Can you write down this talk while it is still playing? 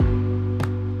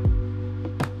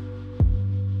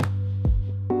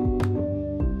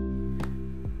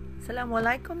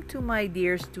Assalamualaikum to my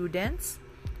dear students.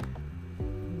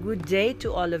 Good day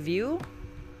to all of you.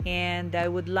 And I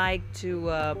would like to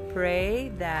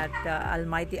pray that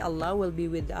Almighty Allah will be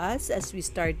with us as we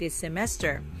start this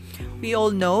semester. We all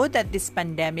know that this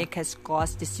pandemic has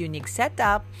caused this unique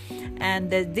setup, and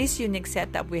this unique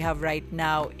setup we have right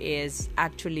now is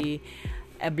actually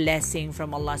a blessing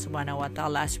from Allah subhanahu wa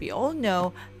ta'ala, as we all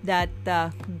know that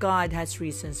God has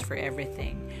reasons for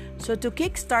everything. So to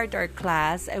kickstart our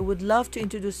class, I would love to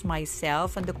introduce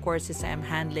myself and the courses I am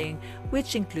handling,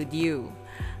 which include you.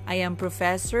 I am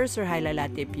Professor Surhaila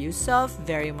Latif Yusuf,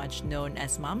 very much known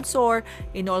as Ma'am Sor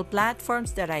in all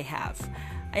platforms that I have.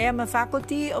 I am a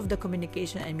faculty of the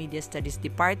Communication and Media Studies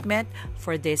Department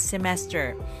for this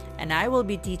semester, and I will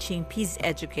be teaching Peace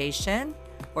Education,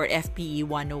 or FPE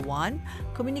 101,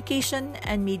 Communication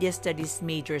and Media Studies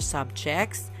major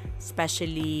subjects,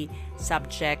 especially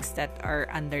subjects that are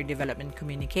under development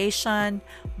communication,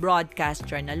 broadcast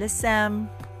journalism,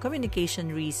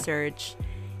 communication research,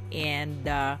 and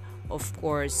of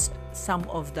course, some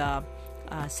of the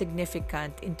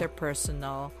significant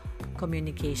interpersonal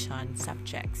communication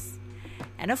subjects.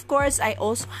 And of course, I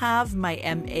also have my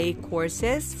MA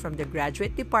courses from the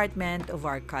graduate department of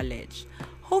our college.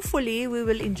 Hopefully, we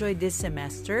will enjoy this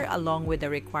semester along with the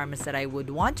requirements that I would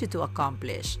want you to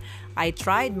accomplish. I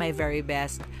tried my very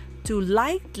best to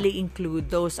lightly include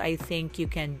those I think you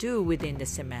can do within the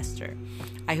semester.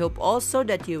 I hope also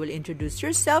that you will introduce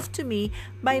yourself to me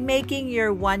by making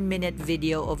your 1-minute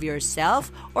video of yourself,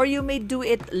 or you may do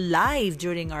it live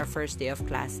during our first day of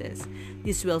classes.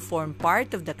 This will form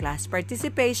part of the class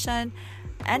participation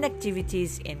and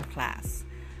activities in class.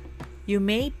 You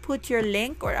may put your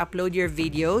link or upload your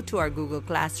video to our Google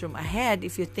Classroom ahead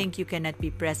if you think you cannot be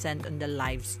present on the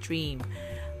live stream.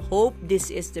 Hope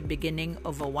this is the beginning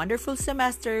of a wonderful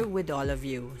semester with all of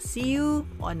you. See you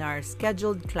on our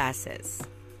scheduled classes.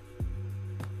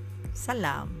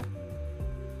 Salam.